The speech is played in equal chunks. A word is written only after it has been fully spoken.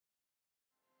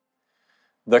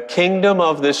The kingdom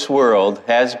of this world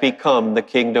has become the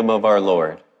kingdom of our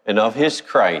Lord and of his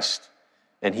Christ,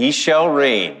 and he shall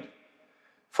reign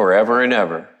forever and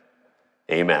ever.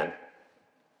 Amen.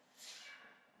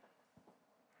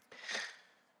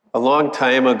 A long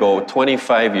time ago,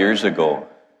 25 years ago,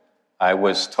 I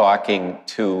was talking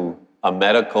to a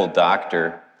medical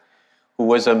doctor who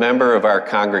was a member of our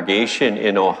congregation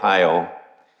in Ohio,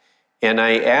 and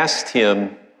I asked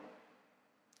him,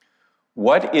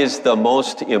 what is the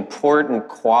most important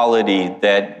quality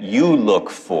that you look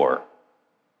for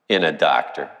in a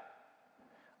doctor?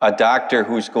 A doctor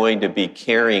who's going to be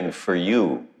caring for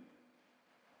you.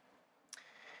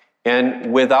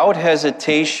 And without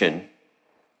hesitation,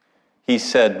 he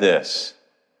said this: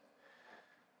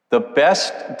 the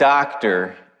best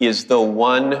doctor is the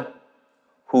one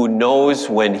who knows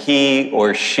when he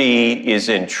or she is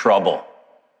in trouble.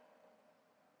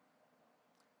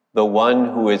 The one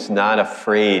who is not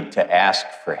afraid to ask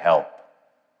for help.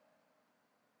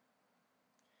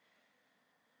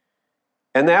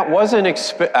 And I wasn't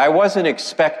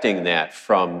expecting that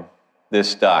from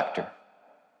this doctor.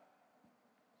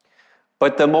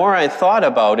 But the more I thought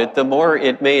about it, the more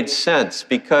it made sense,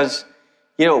 because,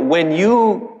 when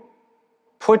you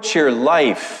put your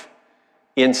life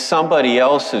in somebody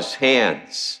else's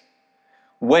hands,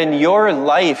 when your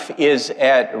life is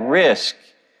at risk,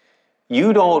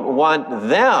 you don't want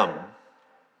them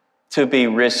to be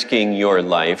risking your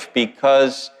life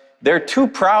because they're too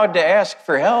proud to ask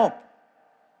for help.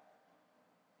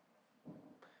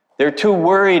 They're too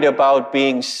worried about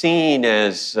being seen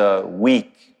as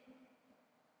weak.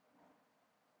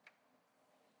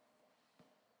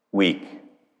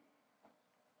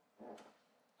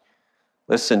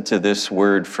 Listen to this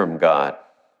word from God.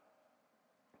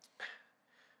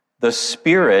 The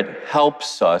Spirit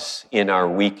helps us in our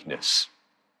weakness.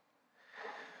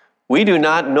 We do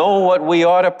not know what we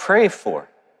ought to pray for,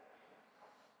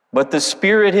 but the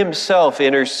Spirit himself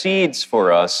intercedes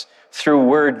for us through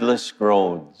wordless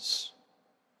groans.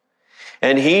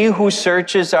 And he who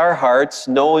searches our hearts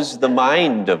knows the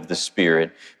mind of the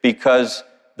Spirit, because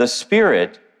the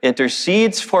Spirit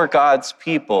intercedes for God's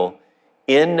people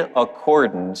in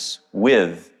accordance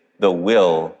with the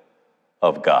will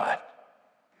of God.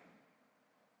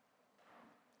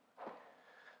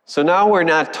 So now we're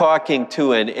not talking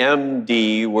to an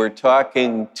MD, we're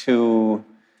talking to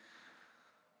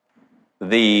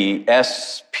the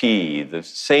SP, the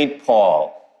St.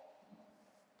 Paul.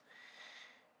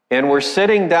 And we're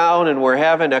sitting down and we're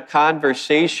having a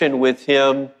conversation with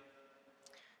him.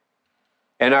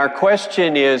 And our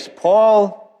question is,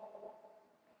 Paul,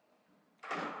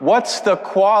 what's the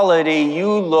quality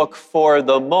you look for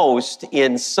the most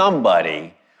in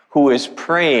somebody who is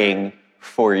praying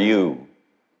for you?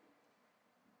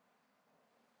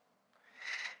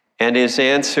 And his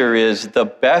answer is, the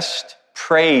best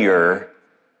prayer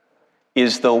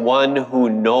is the one who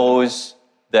knows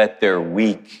that they're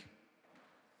weak.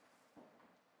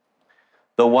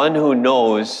 The one who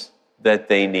knows that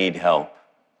they need help.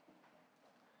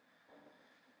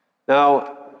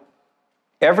 Now,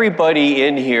 everybody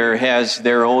in here has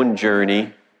their own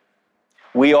journey.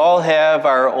 We all have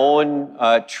our own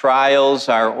trials,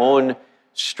 our own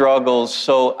struggles.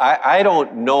 So I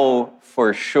don't know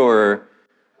for sure,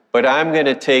 but I'm going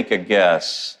to take a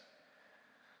guess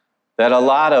that a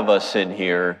lot of us in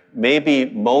here, maybe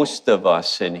most of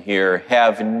us in here,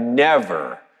 have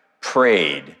never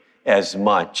prayed as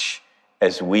much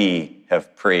as we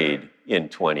have prayed in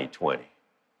 2020.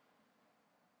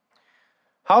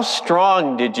 How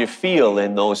strong did you feel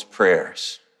in those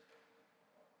prayers?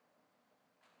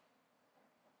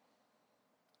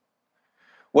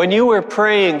 When you were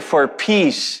praying for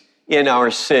peace in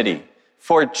our city,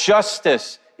 for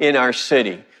justice in our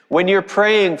city, when you're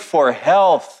praying for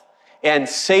health and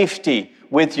safety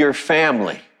with your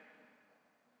family,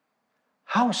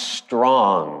 how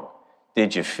strong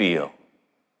did you feel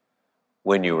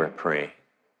when you were praying?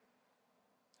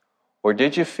 Or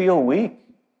did you feel weak?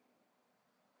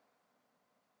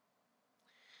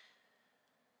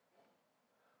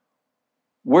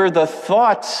 Were the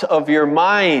thoughts of your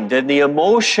mind and the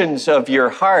emotions of your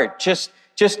heart just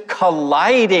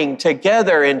colliding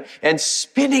together and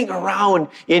spinning around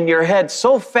in your head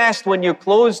so fast when you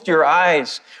closed your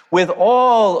eyes with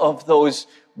all of those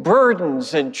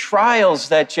burdens and trials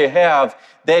that you have,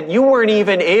 that you weren't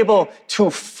even able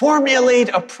to formulate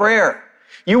a prayer?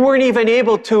 You weren't even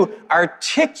able to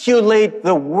articulate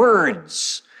the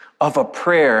words of a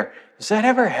prayer. Does that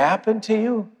ever happen to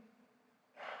you?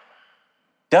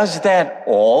 Does that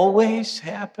always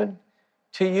happen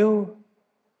to you?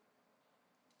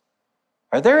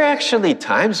 Are there actually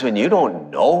times when you don't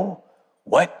know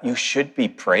what you should be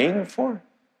praying for?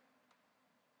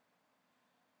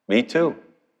 Me too.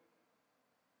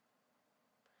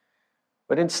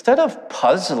 But instead of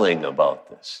puzzling about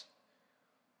this,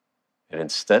 and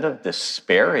instead of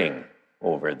despairing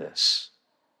over this,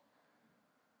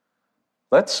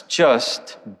 let's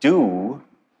just do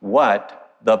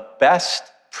what the best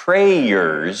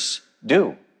prayers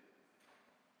do.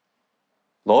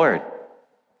 Lord,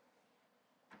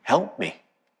 help me.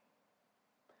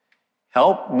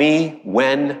 Help me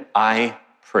when I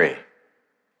pray.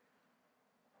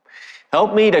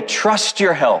 Help me to trust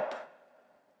your help.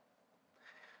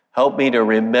 Help me to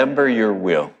remember your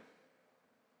will.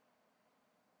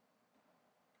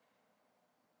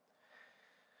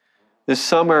 This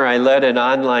summer, I led an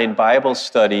online Bible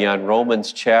study on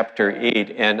Romans chapter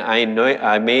 8, and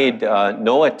I made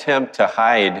no attempt to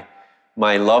hide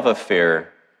my love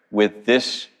affair with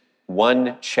this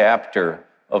one chapter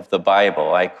of the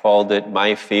Bible. I called it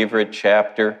my favorite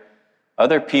chapter.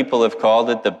 Other people have called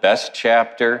it the best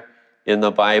chapter in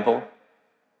the Bible.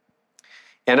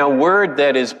 And a word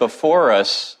that is before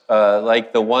us,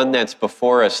 like the one that's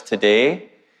before us today,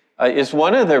 is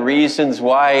one of the reasons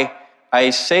why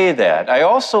I say that. I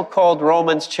also called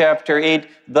Romans chapter 8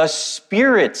 the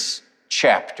Spirit's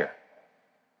chapter.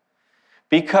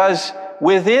 Because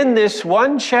within this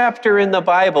one chapter in the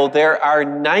Bible, there are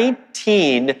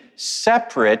 19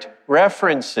 separate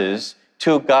references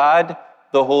to God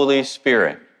the Holy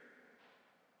Spirit.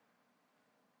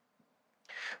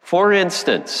 For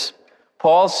instance,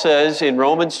 Paul says in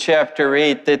Romans chapter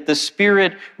 8 that the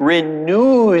Spirit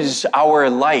renews our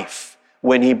life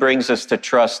when he brings us to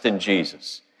trust in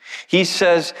Jesus. He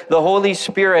says the Holy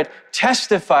Spirit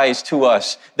testifies to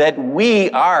us that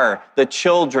we are the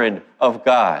children of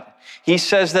God. He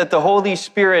says that the Holy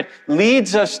Spirit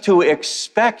leads us to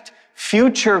expect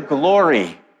future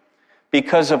glory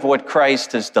because of what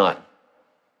Christ has done.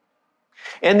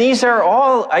 And these are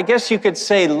all, I guess you could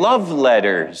say, love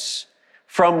letters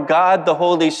from God the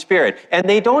Holy Spirit. And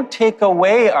they don't take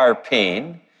away our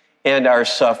pain and our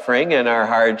suffering and our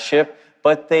hardship,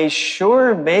 but they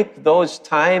sure make those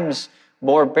times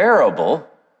more bearable.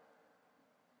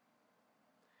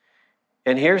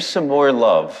 And here's some more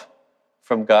love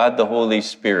from God the Holy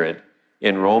Spirit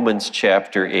in Romans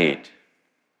chapter 8.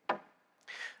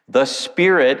 The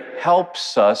Spirit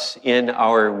helps us in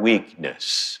our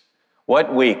weakness.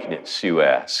 What weakness, you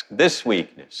ask? This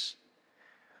weakness.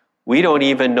 We don't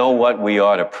even know what we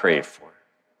ought to pray for.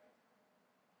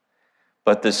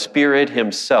 But the Spirit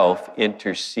himself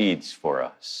intercedes for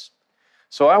us.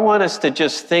 So I want us to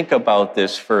just think about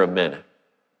this for a minute.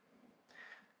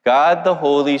 God the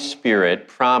Holy Spirit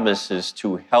promises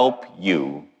to help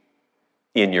you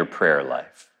in your prayer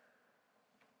life.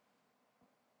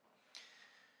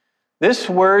 This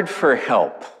word for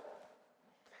help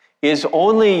is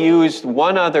only used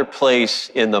one other place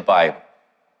in the Bible.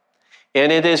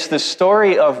 And it is the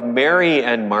story of Mary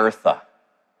and Martha.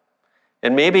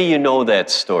 And maybe you know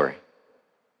that story.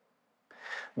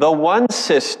 The one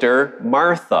sister,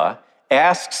 Martha,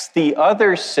 asks the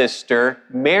other sister,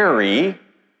 Mary,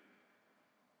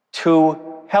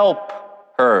 to help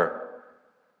her.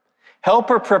 Help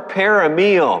her prepare a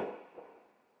meal.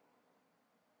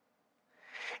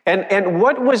 And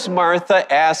what was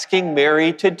Martha asking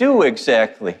Mary to do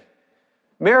exactly?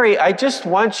 Mary, I just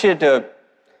want you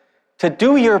to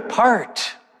do your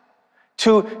part,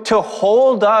 to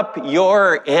hold up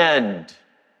your end.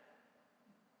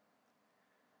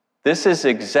 This is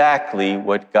exactly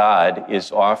what God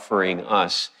is offering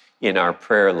us in our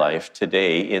prayer life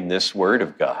today in this Word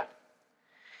of God.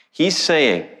 He's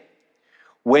saying,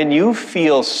 when you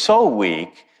feel so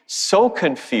weak, so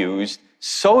confused,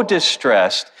 so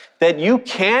distressed that you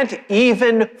can't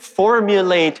even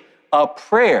formulate a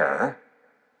prayer,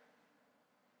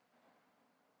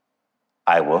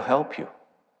 I will help you.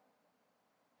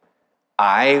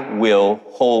 I will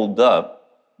hold up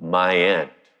my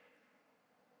end.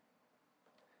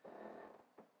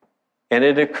 And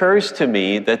it occurs to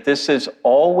me that this is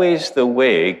always the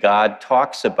way God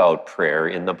talks about prayer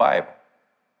in the Bible.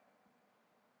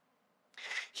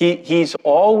 He's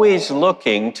always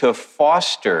looking to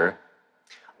foster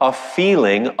a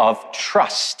feeling of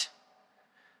trust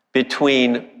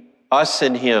between us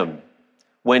and him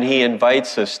when he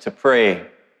invites us to pray.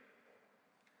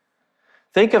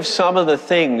 Think of some of the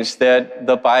things that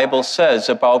the Bible says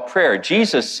about prayer.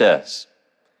 Jesus says,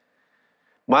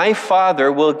 "My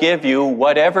Father will give you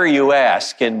whatever you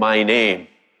ask in my name."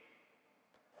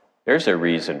 There's a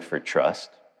reason for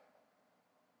trust.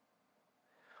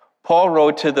 Paul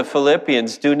wrote to the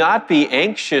Philippians, "Do not be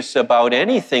anxious about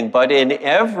anything, but in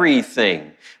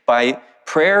everything, by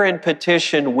prayer and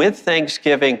petition with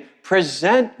thanksgiving,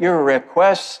 present your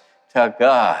requests to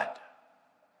God.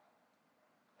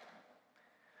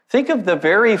 Think of the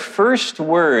very first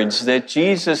words that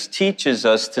Jesus teaches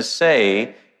us to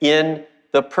say in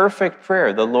the perfect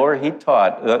prayer, the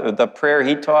prayer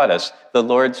he taught us, the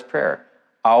Lord's Prayer.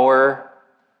 Our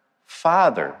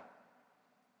Father.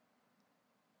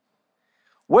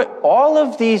 All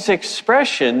of these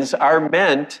expressions are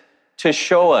meant to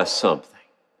show us something.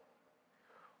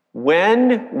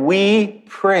 When we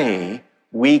pray,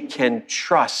 we can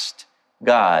trust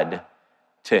God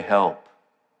to help.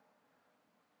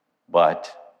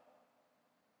 But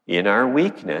in our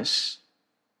weakness,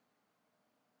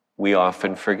 we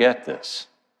often forget this.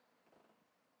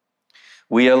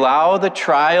 We allow the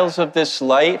trials of this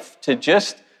life to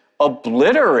just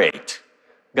obliterate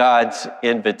God's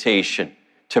invitation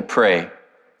to pray.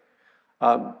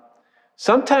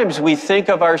 Sometimes we think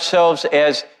of ourselves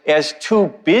as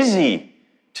too busy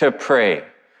to pray,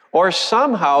 or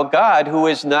somehow God, who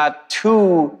is not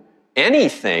too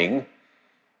anything,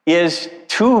 is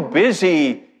too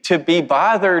busy to be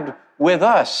bothered with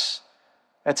us.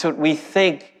 That's what we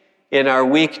think in our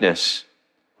weakness.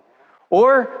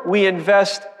 Or we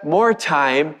invest more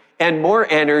time and more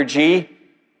energy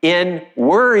in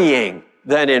worrying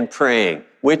than in praying,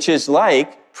 which is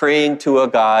like praying to a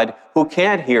God who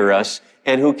can't hear us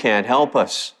and who can't help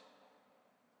us.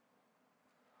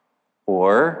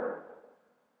 Or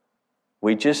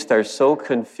we just are so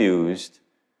confused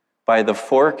by the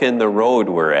fork in the road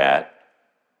we're at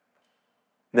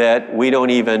that we don't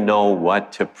even know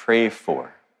what to pray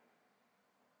for.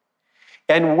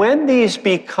 And when these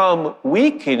become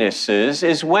weaknesses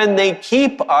is when they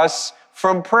keep us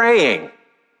from praying.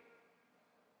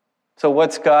 So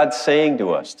what's God saying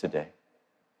to us today?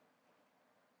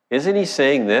 Isn't he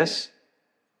saying this?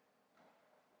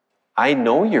 I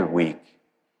know you're weak.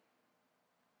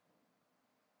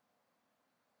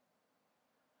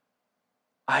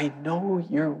 I know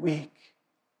you're weak.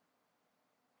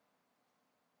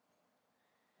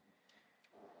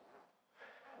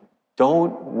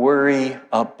 Don't worry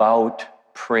about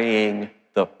praying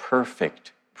the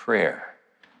perfect prayer.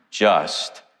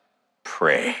 Just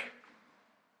pray.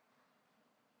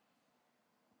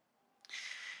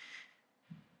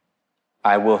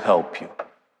 I will help you.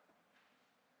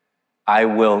 I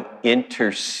will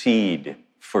intercede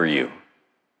for you.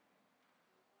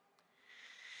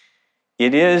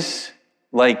 It is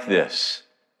like this,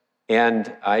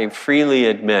 and I freely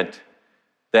admit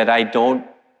that I don't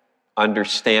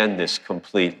understand this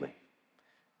completely.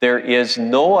 There is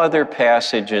no other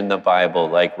passage in the Bible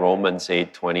like Romans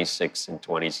 8:26 and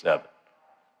 27.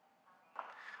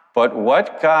 But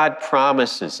what God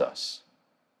promises us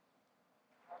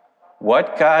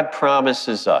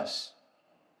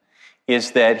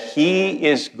is that he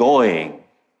is going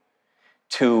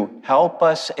to help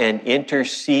us and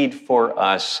intercede for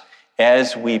us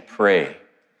as we pray.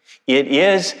 It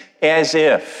is as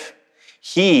if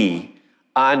he,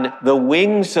 on the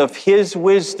wings of his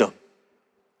wisdom,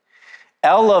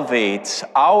 elevates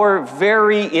our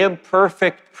very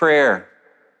imperfect prayer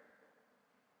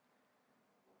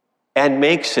and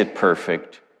makes it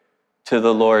perfect to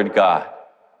the Lord God.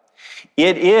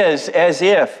 It is as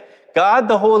if God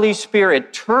the Holy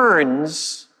Spirit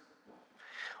turns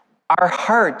our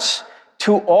hearts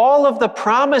to all of the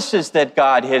promises that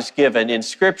God has given in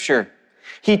Scripture.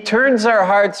 He turns our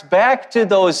hearts back to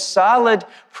those solid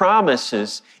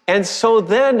promises. And so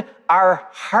then our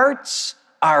hearts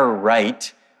are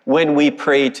right when we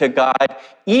pray to God,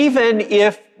 even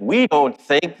if we don't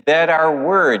think that our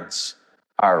words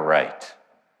are right.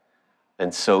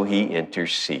 And so he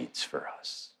intercedes for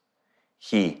us.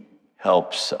 He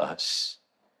helps us.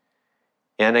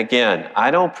 And again,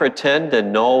 I don't pretend to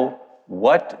know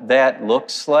what that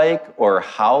looks like or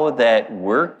how that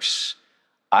works.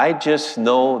 I just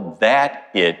know that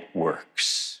it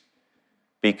works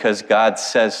because God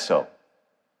says so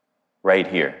right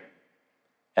here.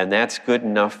 And that's good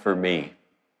enough for me.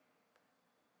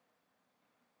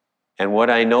 And what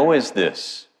I know is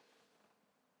this.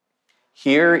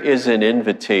 Here is an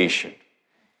invitation.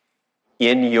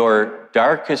 In your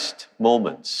darkest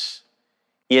moments,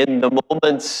 in the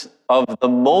moments of the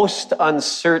most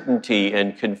uncertainty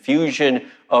and confusion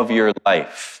of your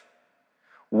life,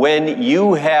 when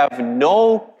you have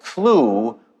no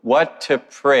clue what to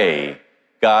pray,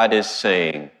 God is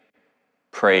saying,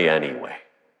 pray anyway.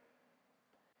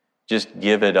 Just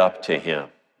give it up to him.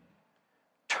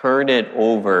 Turn it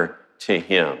over to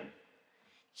him.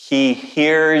 He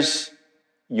hears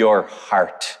your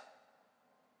heart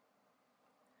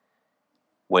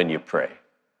when you pray.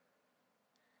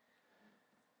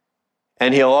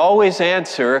 And he'll always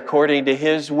answer according to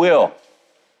his will.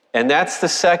 And that's the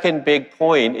second big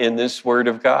point in this Word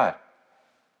of God.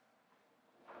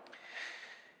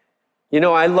 You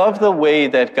know, I love the way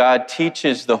that God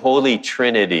teaches the Holy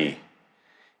Trinity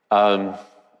in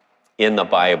the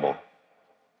Bible.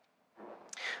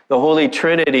 The Holy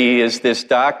Trinity is this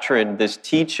doctrine, this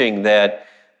teaching that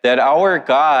our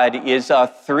God is a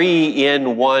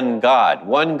three-in-one God.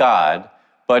 One God,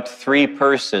 but three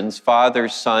persons, Father,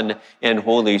 Son, and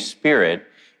Holy Spirit.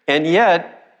 And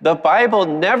yet, the Bible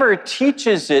never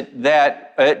teaches it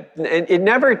that, it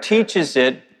never teaches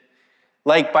it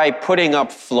like by putting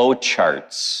up flow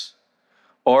charts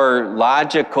or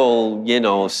logical,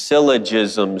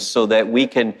 syllogisms so that we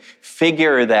can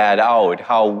figure that out,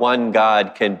 how one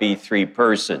God can be three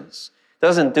persons. It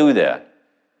doesn't do that.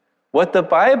 What the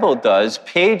Bible does,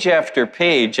 page after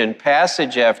page and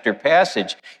passage after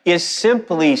passage, is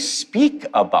simply speak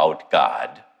about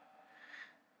God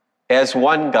as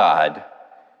one God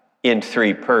in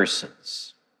three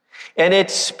persons. And it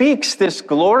speaks this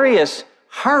glorious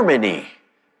harmony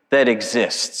that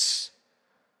exists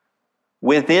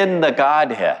within the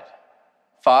Godhead,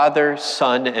 Father,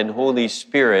 Son, and Holy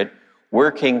Spirit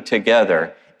working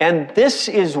together. And this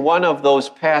is one of those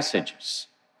passages.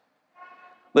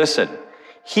 Listen,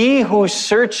 he who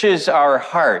searches our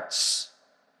hearts,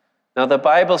 now the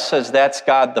Bible says that's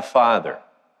God the Father.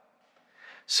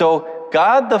 So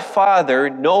God the Father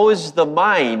knows the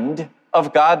mind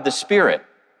of God the Spirit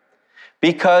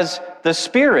because the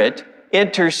Spirit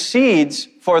intercedes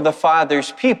for the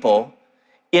Father's people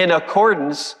in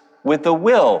accordance with the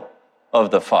will of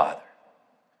the Father.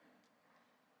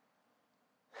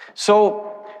 So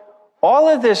all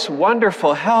of this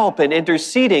wonderful help and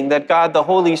interceding that God the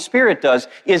Holy Spirit does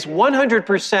is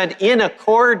 100% in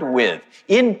accord with,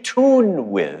 in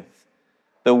tune with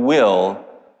the will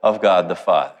of God the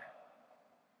Father.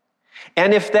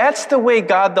 And if that's the way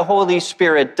God the Holy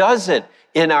Spirit does it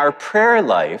in our prayer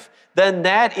life, then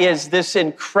that is this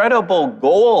incredible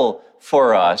goal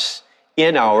for us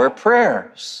in our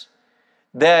prayers.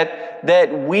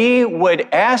 That we would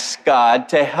ask God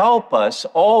to help us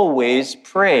always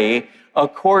pray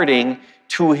according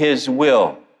to his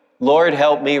will. Lord,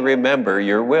 help me remember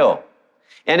your will.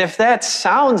 And if that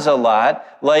sounds a lot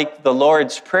like the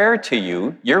Lord's Prayer to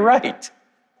you, you're right.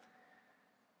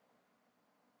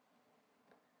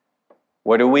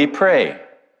 What do we pray?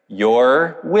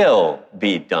 Your will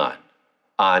be done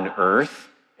on earth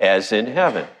as in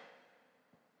heaven.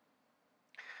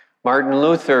 Martin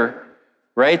Luther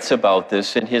writes about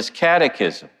this in his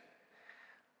catechism.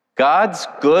 God's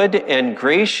good and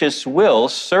gracious will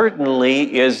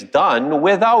certainly is done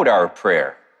without our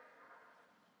prayer,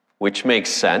 which makes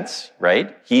sense,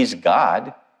 right? He's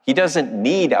God. He doesn't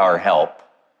need our help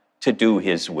to do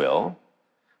his will.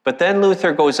 But then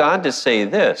Luther goes on to say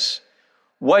this,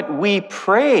 what we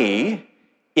pray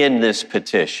in this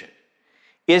petition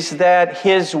is that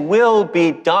his will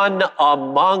be done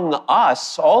among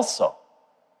us also.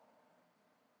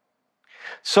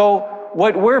 So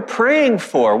what we're praying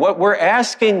for, what we're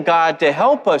asking God to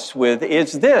help us with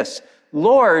is this,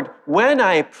 Lord, when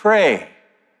I pray,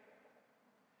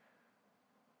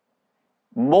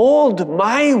 mold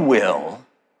my will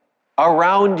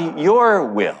around your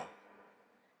will,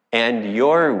 and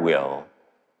your will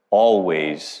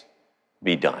always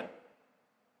be done.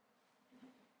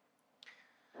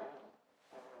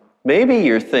 Maybe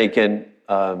you're thinking,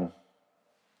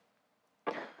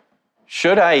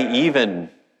 should I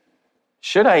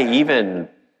even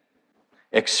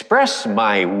express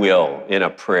my will in a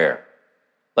prayer?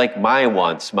 Like my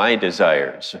wants, my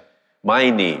desires, my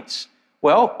needs?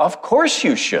 Well, of course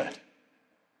you should.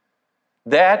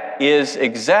 That is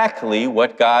exactly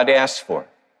what God asks for.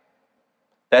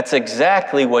 That's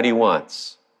exactly what he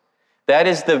wants. That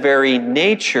is the very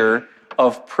nature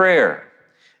of prayer.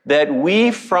 That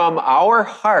we from our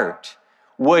heart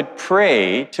would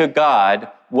pray to God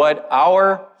what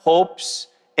our hopes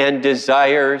and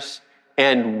desires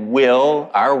and will,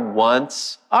 our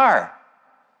wants are.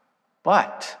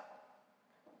 But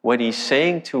what he's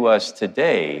saying to us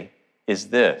today is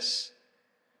this.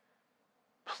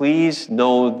 Please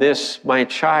know this, my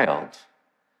child.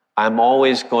 I'm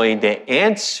always going to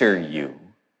answer you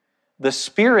the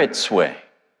Spirit's way.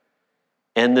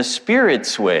 And the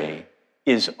Spirit's way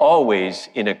is always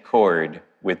in accord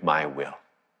with my will.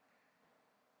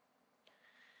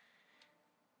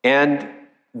 And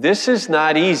this is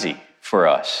not easy for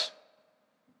us.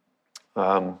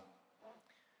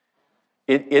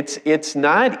 It's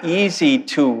not easy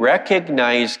to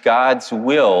recognize God's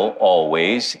will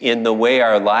always in the way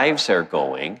our lives are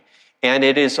going, and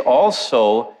it is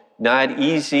also not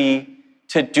easy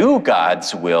to do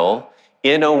God's will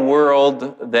in a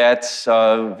world that's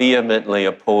vehemently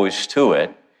opposed to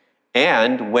it.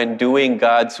 And when doing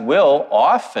God's will,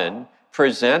 often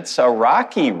presents a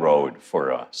rocky road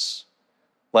for us,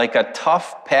 like a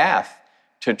tough path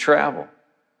to travel.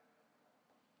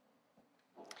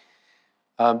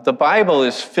 The Bible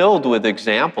is filled with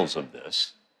examples of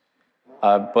this,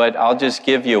 but I'll just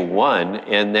give you one,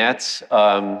 and that's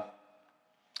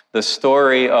the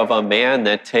story of a man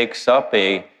that takes up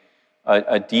a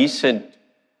decent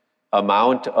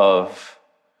amount of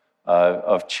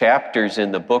chapters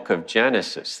in the book of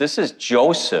Genesis. This is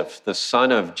Joseph, the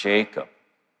son of Jacob.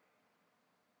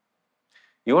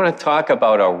 You want to talk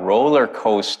about a roller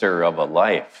coaster of a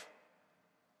life.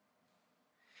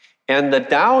 And the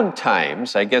down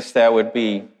times, I guess that would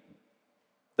be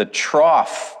the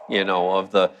trough,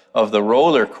 of the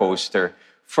roller coaster.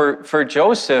 For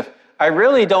Joseph, I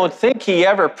really don't think he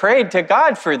ever prayed to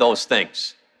God for those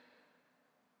things.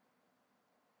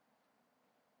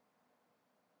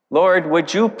 Lord,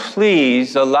 would you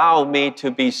please allow me to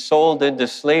be sold into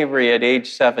slavery at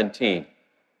age 17?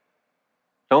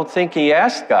 Don't think he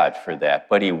asked God for that,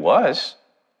 but he was.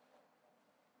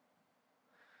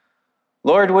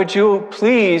 Lord, would you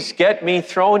please get me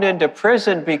thrown into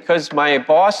prison because my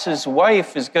boss's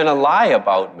wife is going to lie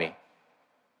about me?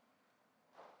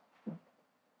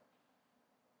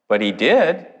 But he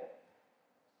did.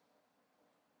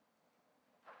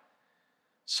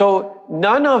 So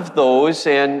none of those,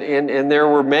 and there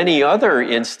were many other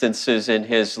instances in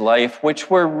his life which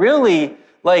were really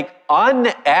like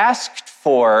unasked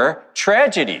for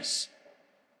tragedies.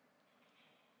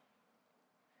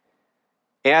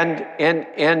 And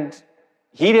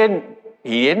he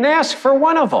didn't ask for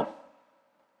one of them.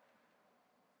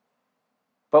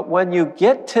 But when you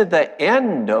get to the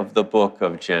end of the book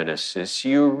of Genesis,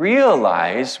 you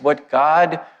realize what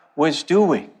God was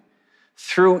doing.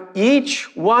 Through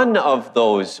each one of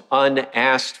those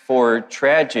unasked for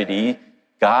tragedy,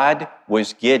 God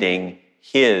was getting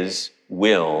his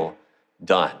will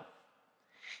done.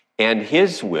 And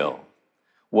his will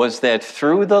was that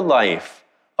through the life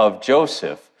of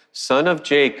Joseph, son of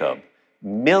Jacob,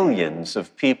 millions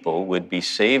of people would be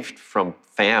saved from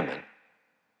famine.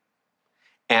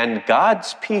 And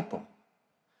God's people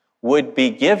would be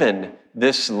given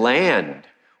this land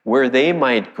where they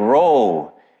might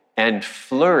grow and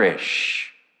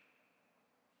flourish.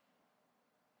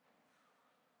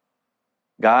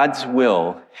 God's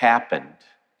will happened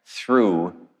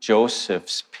through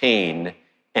Joseph's pain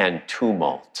and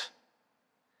tumult.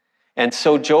 And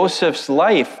so Joseph's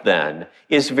life then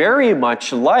is very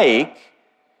much like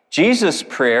Jesus'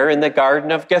 prayer in the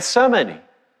Garden of Gethsemane.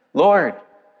 Lord,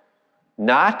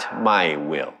 not my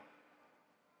will,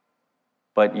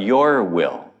 but your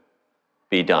will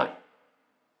be done.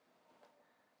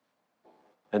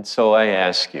 And so I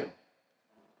ask you,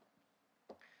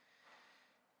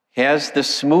 has the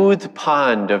smooth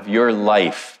pond of your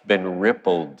life been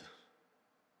rippled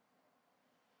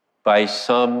by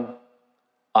some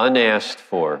unasked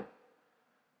for,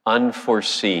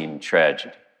 unforeseen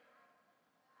tragedy?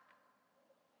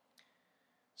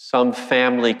 Some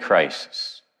family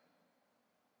crisis,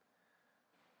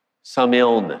 some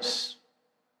illness,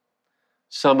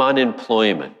 some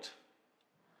unemployment,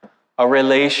 a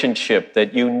relationship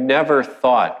that you never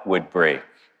thought would break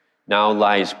now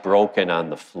lies broken on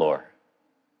the floor.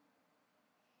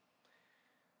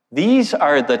 These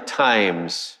are the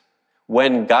times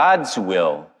when God's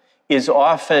will is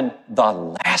often the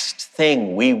last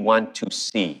thing we want to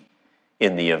see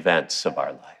in the events of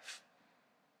our life.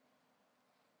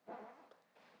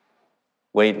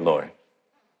 Wait, Lord.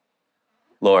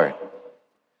 Lord,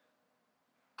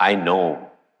 I know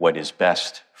what is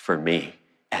best for me,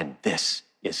 and this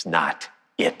is not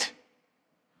it.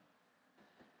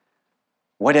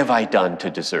 What have I done to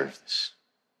deserve this?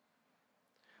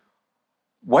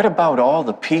 What about all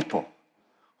the people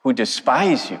who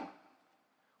despise you,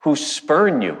 who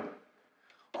spurn you,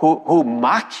 who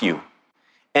mock you,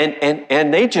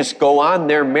 and they just go on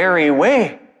their merry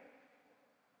way?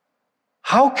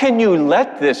 How can you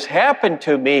let this happen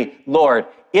to me, Lord?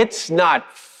 It's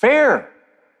not fair.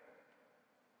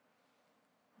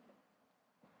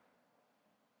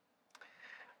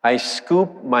 I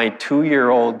scoop my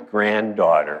 2-year-old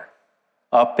granddaughter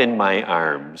up in my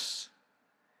arms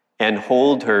and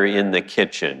hold her in the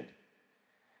kitchen.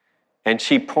 And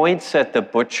she points at the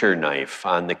butcher knife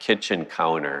on the kitchen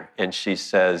counter and she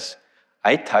says,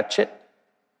 I touch it?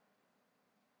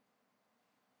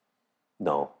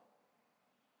 No.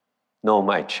 No,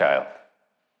 my child.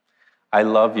 I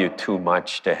love you too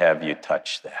much to have you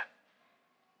touch that.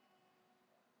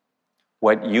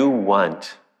 what you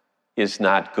want is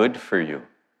not good for you.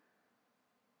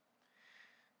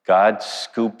 God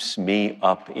scoops me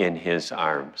up in his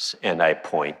arms, and I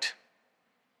point.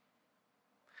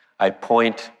 I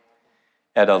point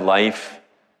at a life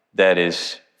that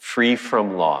is free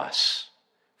from loss,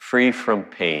 free from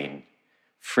pain,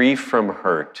 free from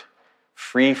hurt,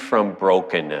 free from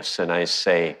brokenness, and I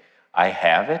say, I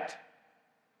have it?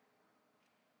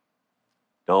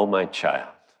 No, my child.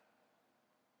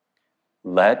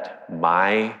 Let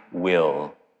my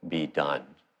will be done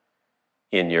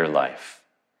in your life.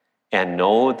 And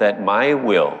know that my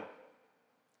will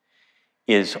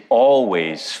is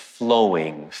always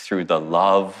flowing through the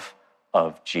love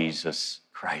of Jesus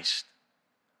Christ.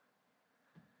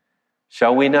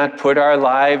 Shall we not put our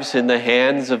lives in the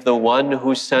hands of the one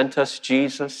who sent us,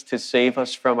 Jesus, to save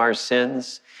us from our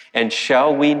sins? And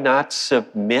shall we not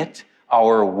submit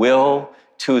our will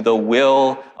to the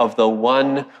will of the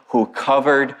one who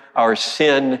covered our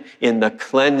sin in the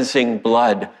cleansing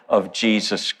blood of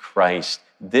Jesus Christ?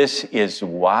 This is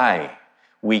why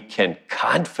we can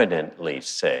confidently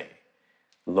say,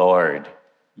 Lord,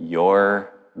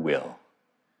 your will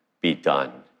be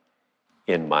done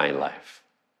in my life.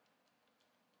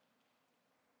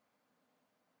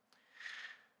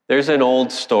 There's an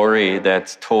old story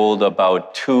that's told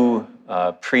about two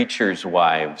preachers'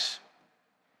 wives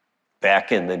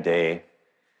back in the day.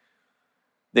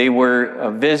 They were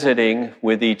visiting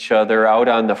with each other out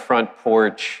on the front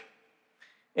porch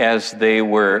as they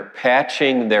were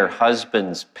patching their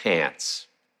husband's pants.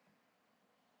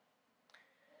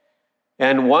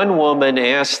 And one woman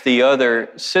asked the other,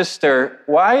 Sister,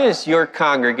 why is your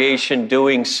congregation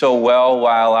doing so well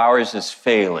while ours is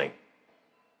failing?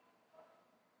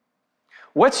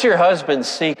 What's your husband's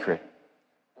secret?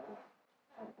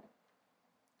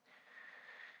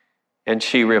 And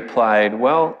she replied,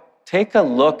 well, take a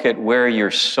look at where you're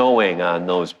sewing on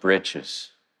those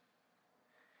breeches.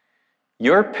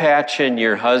 You're patching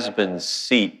your husband's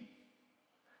seat.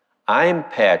 I'm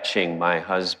patching my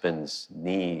husband's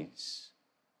knees.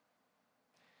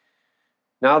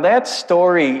 Now that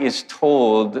story is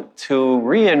told to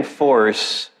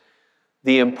reinforce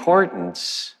the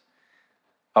importance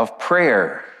of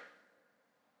prayer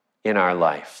in our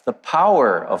life, the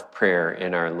power of prayer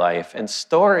in our life. And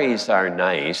stories are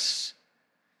nice,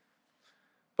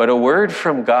 but a word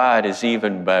from God is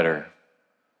even better.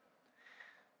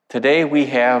 Today we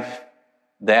have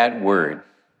that word.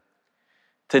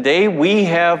 Today we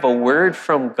have a word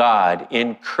from God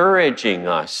encouraging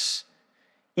us,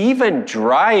 even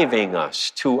driving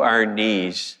us to our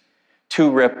knees to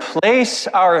replace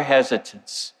our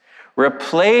hesitance,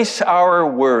 replace our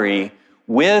worry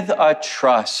with a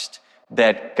trust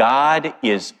that God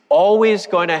is always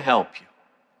going to help you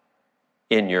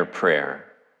in your prayer.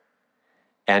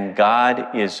 And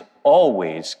God is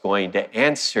always going to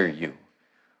answer you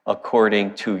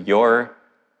according to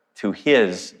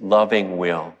his loving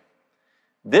will.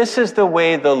 This is the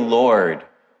way the Lord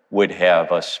would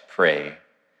have us pray.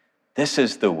 This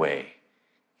is the way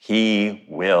he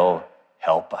will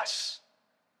help us.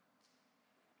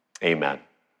 Amen.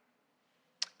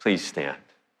 Please stand.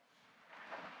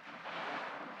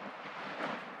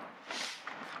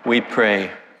 We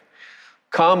pray.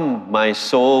 Come, my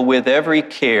soul, with every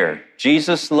care.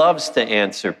 Jesus loves to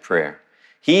answer prayer.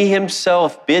 He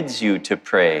himself bids you to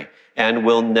pray and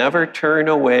will never turn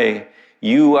away.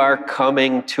 You are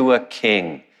coming to a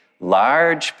king.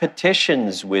 Large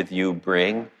petitions with you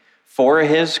bring, for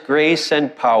his grace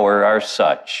and power are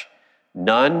such.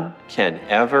 None can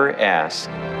ever ask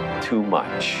too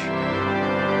much.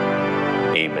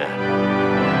 Amen.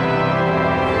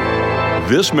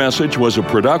 This message was a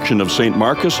production of St.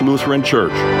 Marcus Lutheran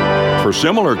Church. For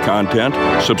similar content,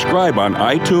 subscribe on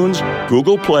iTunes,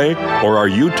 Google Play, or our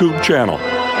YouTube channel.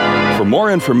 For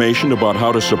more information about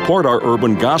how to support our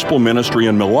urban gospel ministry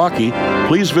in Milwaukee,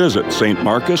 please visit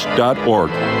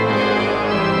stmarcus.org.